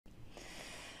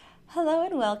Hello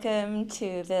and welcome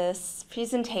to this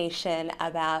presentation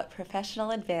about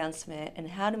professional advancement and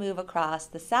how to move across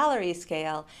the salary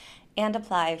scale and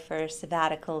apply for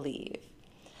sabbatical leave.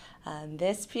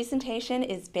 This presentation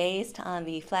is based on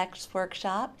the Flex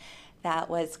workshop that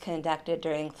was conducted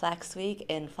during Flex Week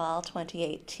in fall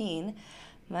 2018.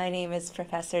 My name is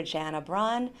Professor Jana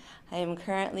Braun. I am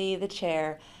currently the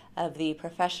chair of the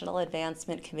Professional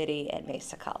Advancement Committee at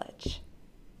Mesa College.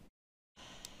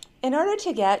 In order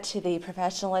to get to the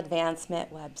Professional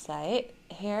Advancement website,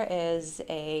 here is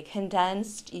a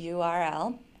condensed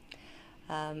URL.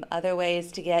 Other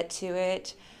ways to get to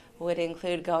it would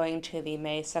include going to the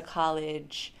Mesa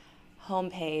College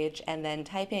homepage and then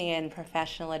typing in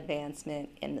Professional Advancement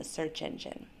in the search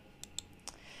engine.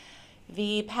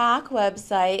 The PAC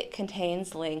website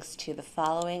contains links to the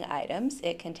following items.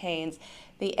 It contains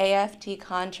the AFT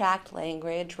contract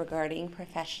language regarding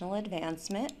professional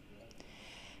advancement,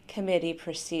 committee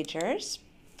procedures,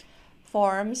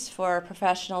 forms for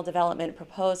professional development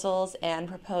proposals and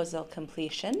proposal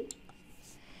completion,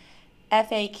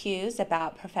 FAQs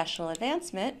about professional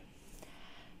advancement,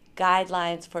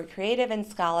 guidelines for creative and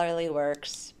scholarly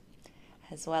works,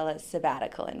 as well as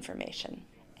sabbatical information,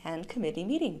 and committee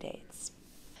meeting dates.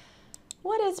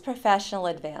 What is professional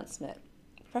advancement?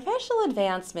 Professional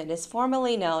advancement is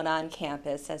formally known on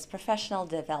campus as professional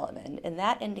development, and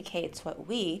that indicates what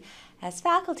we, as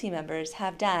faculty members,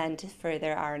 have done to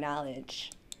further our knowledge.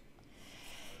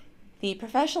 The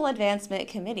Professional Advancement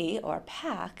Committee, or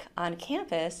PAC, on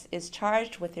campus is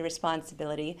charged with the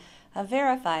responsibility of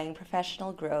verifying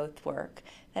professional growth work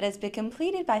that has been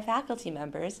completed by faculty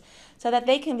members so that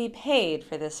they can be paid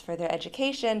for this further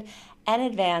education and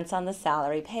advance on the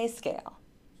salary pay scale.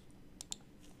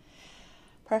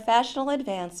 Professional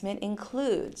advancement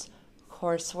includes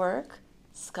coursework,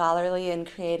 scholarly and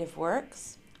creative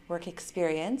works, work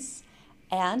experience,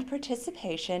 and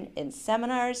participation in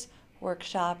seminars,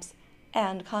 workshops,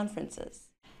 and conferences.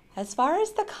 As far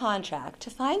as the contract, to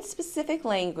find specific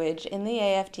language in the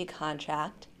AFT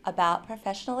contract about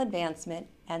professional advancement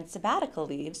and sabbatical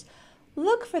leaves,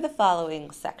 look for the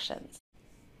following sections.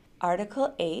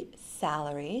 Article 8,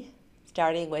 Salary,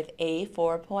 starting with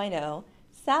A4.0,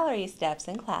 Salary Steps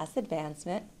and Class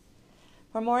Advancement,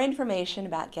 for more information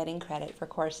about getting credit for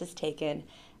courses taken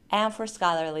and for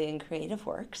scholarly and creative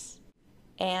works,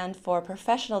 and for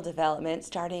professional development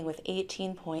starting with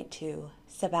 18.2,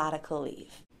 Sabbatical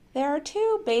Leave. There are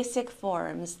two basic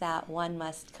forms that one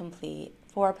must complete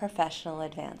for professional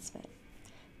advancement.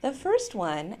 The first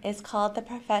one is called the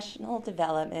Professional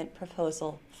Development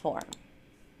Proposal Form.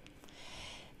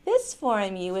 This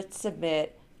form you would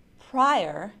submit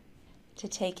prior to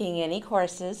taking any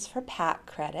courses for PAC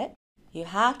credit. You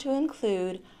have to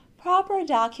include proper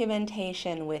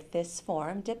documentation with this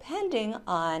form depending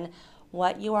on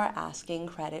what you are asking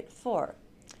credit for.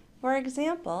 For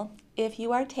example, if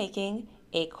you are taking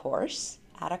a course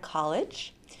at a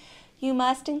college, you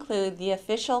must include the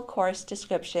official course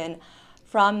description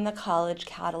from the college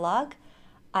catalog,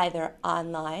 either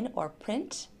online or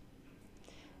print.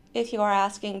 If you are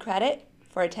asking credit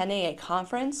for attending a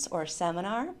conference or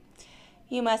seminar,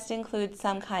 you must include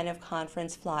some kind of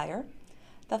conference flyer.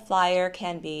 The flyer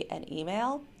can be an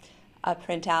email, a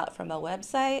printout from a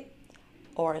website,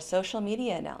 or a social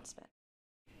media announcement.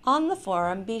 On the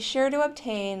form, be sure to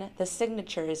obtain the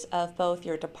signatures of both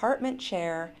your department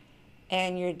chair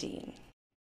and your dean.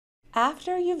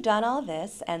 After you've done all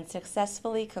this and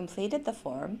successfully completed the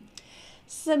form,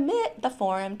 submit the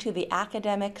form to the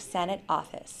Academic Senate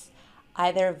office,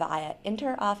 either via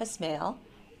inter-office mail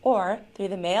or through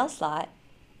the mail slot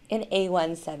in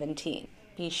A117.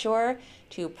 Be sure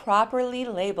to properly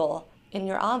label in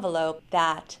your envelope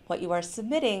that what you are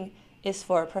submitting is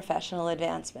for professional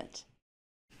advancement.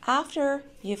 After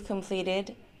you've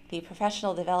completed the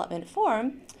professional development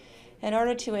form, in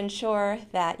order to ensure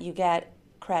that you get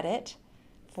credit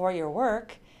for your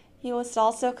work, you must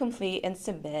also complete and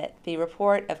submit the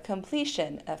report of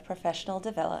completion of professional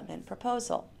development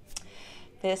proposal.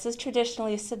 This is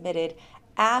traditionally submitted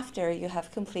after you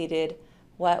have completed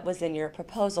what was in your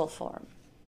proposal form.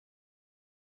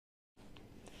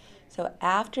 So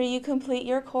after you complete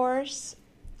your course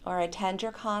or attend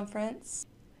your conference,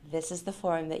 this is the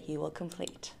form that you will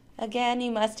complete. Again,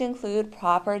 you must include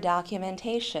proper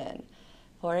documentation.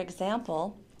 For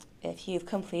example, if you've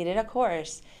completed a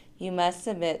course, you must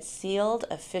submit sealed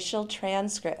official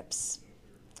transcripts.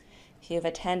 If you've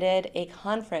attended a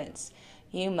conference,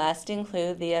 you must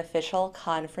include the official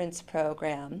conference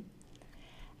program,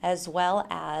 as well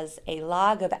as a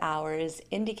log of hours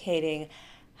indicating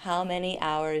how many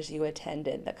hours you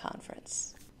attended the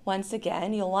conference. Once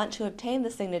again, you'll want to obtain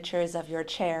the signatures of your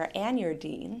chair and your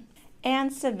dean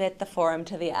and submit the form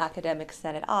to the Academic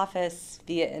Senate office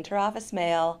via interoffice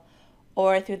mail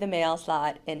or through the mail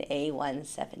slot in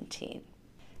A117.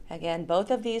 Again,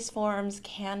 both of these forms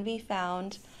can be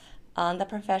found on the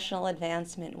Professional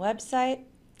Advancement website.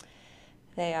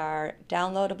 They are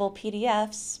downloadable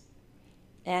PDFs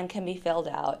and can be filled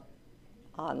out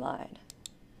online.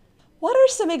 What are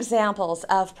some examples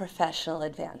of professional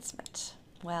advancement?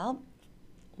 Well,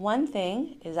 one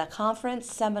thing is a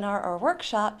conference, seminar, or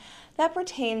workshop that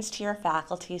pertains to your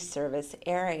faculty service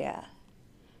area.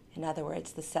 In other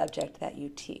words, the subject that you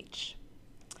teach.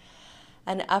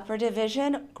 An upper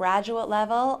division, graduate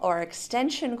level, or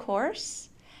extension course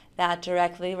that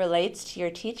directly relates to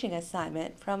your teaching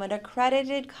assignment from an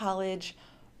accredited college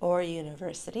or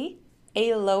university.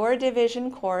 A lower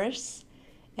division course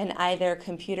in either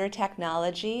computer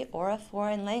technology or a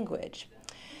foreign language.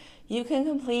 You can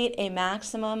complete a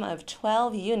maximum of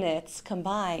 12 units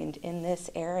combined in this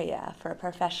area for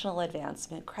professional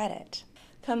advancement credit.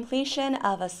 Completion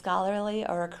of a scholarly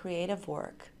or a creative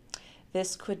work.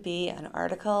 This could be an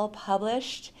article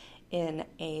published in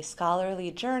a scholarly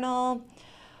journal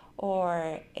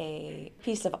or a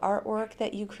piece of artwork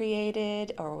that you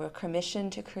created or were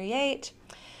commissioned to create.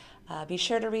 Be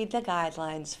sure to read the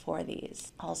guidelines for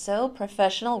these. Also,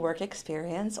 professional work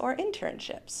experience or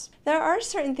internships. There are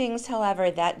certain things, however,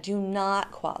 that do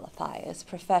not qualify as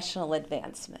professional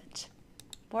advancement.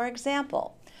 For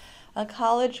example, a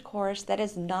college course that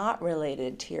is not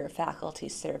related to your faculty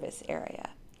service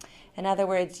area. In other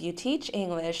words, you teach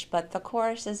English, but the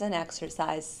course is an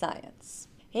exercise science.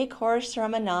 A course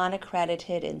from a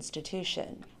non-accredited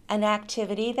institution. An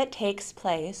activity that takes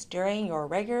place during your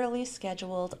regularly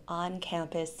scheduled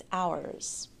on-campus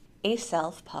hours. A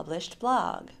self-published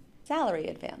blog. Salary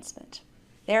advancement.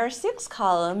 There are 6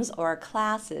 columns or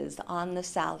classes on the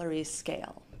salary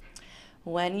scale.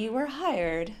 When you were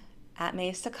hired at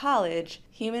Mesa College,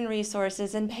 Human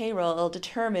Resources and Payroll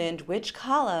determined which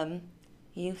column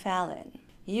you fell in.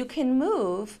 You can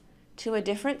move to a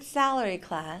different salary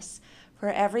class for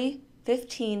every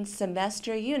 15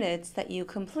 semester units that you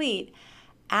complete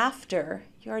after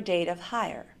your date of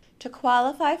hire. To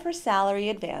qualify for salary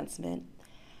advancement,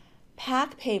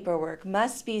 PAC paperwork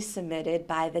must be submitted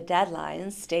by the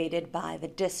deadlines stated by the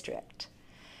district.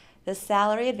 The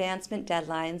salary advancement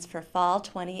deadlines for fall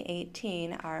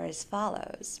 2018 are as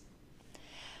follows.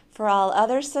 For all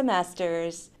other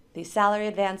semesters, the salary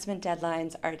advancement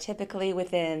deadlines are typically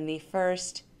within the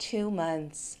first 2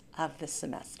 months of the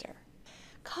semester.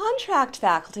 Contract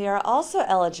faculty are also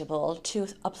eligible to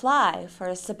apply for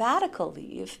a sabbatical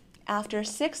leave after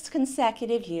 6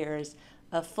 consecutive years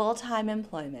of full-time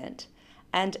employment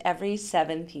and every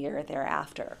 7th year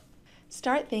thereafter.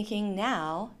 Start thinking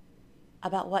now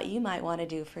about what you might want to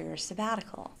do for your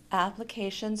sabbatical.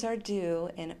 Applications are due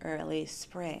in early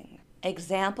spring.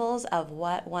 Examples of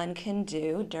what one can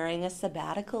do during a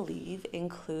sabbatical leave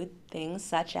include things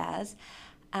such as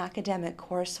academic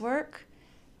coursework,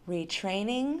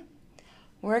 retraining,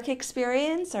 work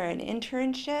experience or an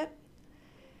internship,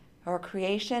 or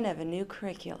creation of a new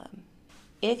curriculum.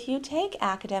 If you take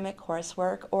academic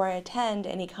coursework or attend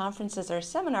any conferences or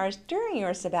seminars during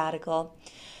your sabbatical,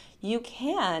 you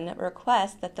can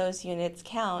request that those units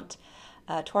count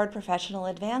toward professional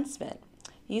advancement.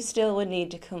 You still would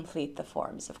need to complete the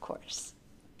forms, of course.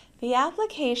 The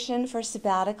application for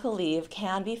sabbatical leave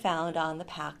can be found on the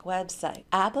PAC website.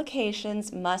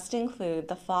 Applications must include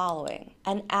the following: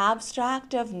 an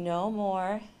abstract of no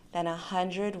more than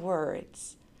 100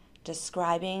 words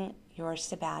describing your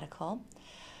sabbatical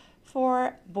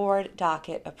for board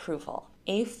docket approval,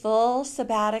 a full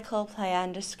sabbatical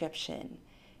plan description,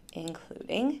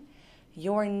 including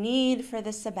your need for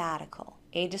the sabbatical,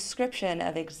 a description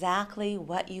of exactly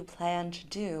what you plan to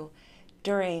do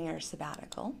during your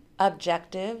sabbatical,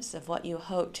 objectives of what you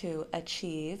hope to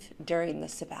achieve during the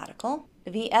sabbatical,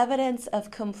 the evidence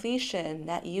of completion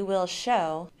that you will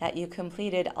show that you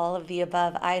completed all of the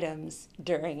above items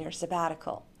during your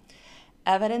sabbatical.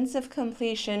 Evidence of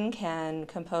completion can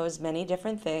compose many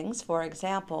different things. For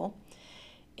example,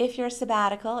 if your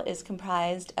sabbatical is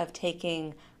comprised of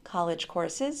taking college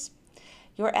courses,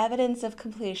 your evidence of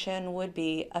completion would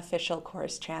be official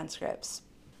course transcripts.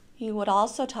 You would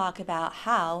also talk about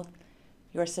how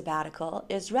your sabbatical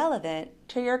is relevant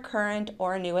to your current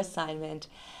or new assignment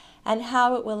and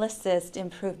how it will assist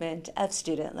improvement of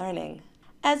student learning,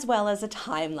 as well as a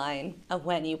timeline of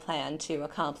when you plan to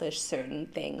accomplish certain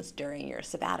things during your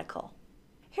sabbatical.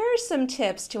 Here are some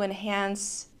tips to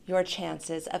enhance your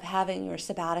chances of having your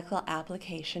sabbatical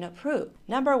application approved.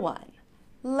 Number 1,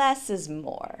 less is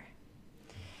more.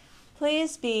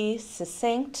 Please be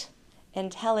succinct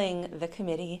in telling the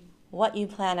committee what you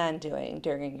plan on doing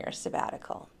during your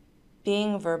sabbatical.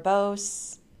 Being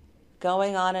verbose,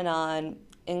 going on,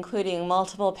 including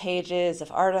multiple pages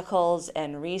of articles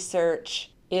and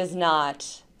research is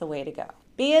not the way to go.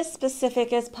 Be as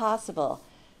specific as possible.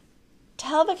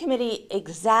 Tell the committee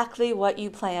exactly what you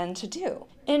plan to do.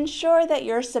 Ensure that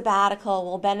your sabbatical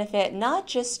will benefit not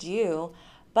just you,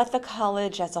 but the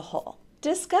college as a whole.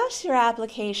 Discuss your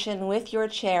application with your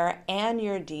chair and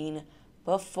your dean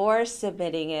before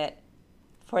submitting it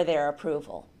for their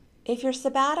approval. If your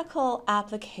sabbatical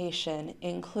application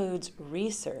includes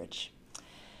research,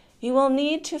 you will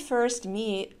need to first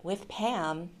meet with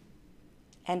Pam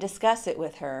and discuss it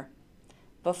with her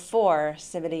before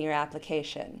submitting your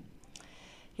application.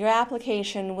 Your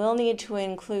application will need to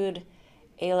include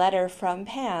a letter from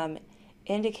Pam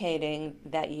indicating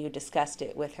that you discussed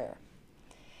it with her.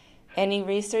 Any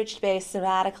research-based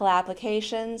sabbatical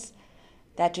applications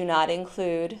that do not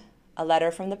include a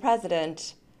letter from the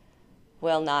president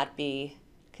will not be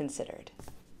considered.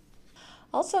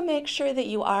 Also, make sure that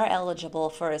you are eligible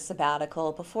for a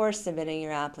sabbatical before submitting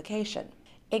your application.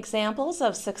 Examples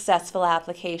of successful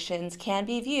applications can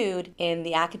be viewed in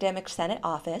the Academic Senate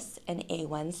Office in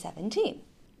A117.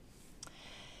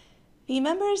 The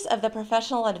members of the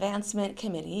Professional Advancement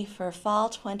Committee for Fall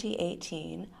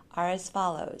 2018 are as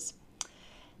follows.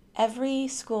 Every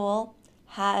school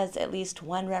has at least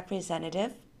one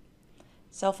representative,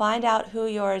 so find out who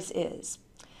yours is.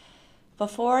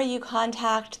 Before you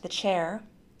contact the chair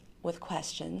with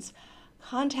questions,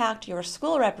 contact your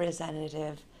school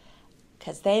representative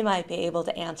because they might be able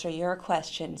to answer your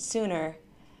question sooner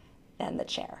than the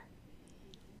chair.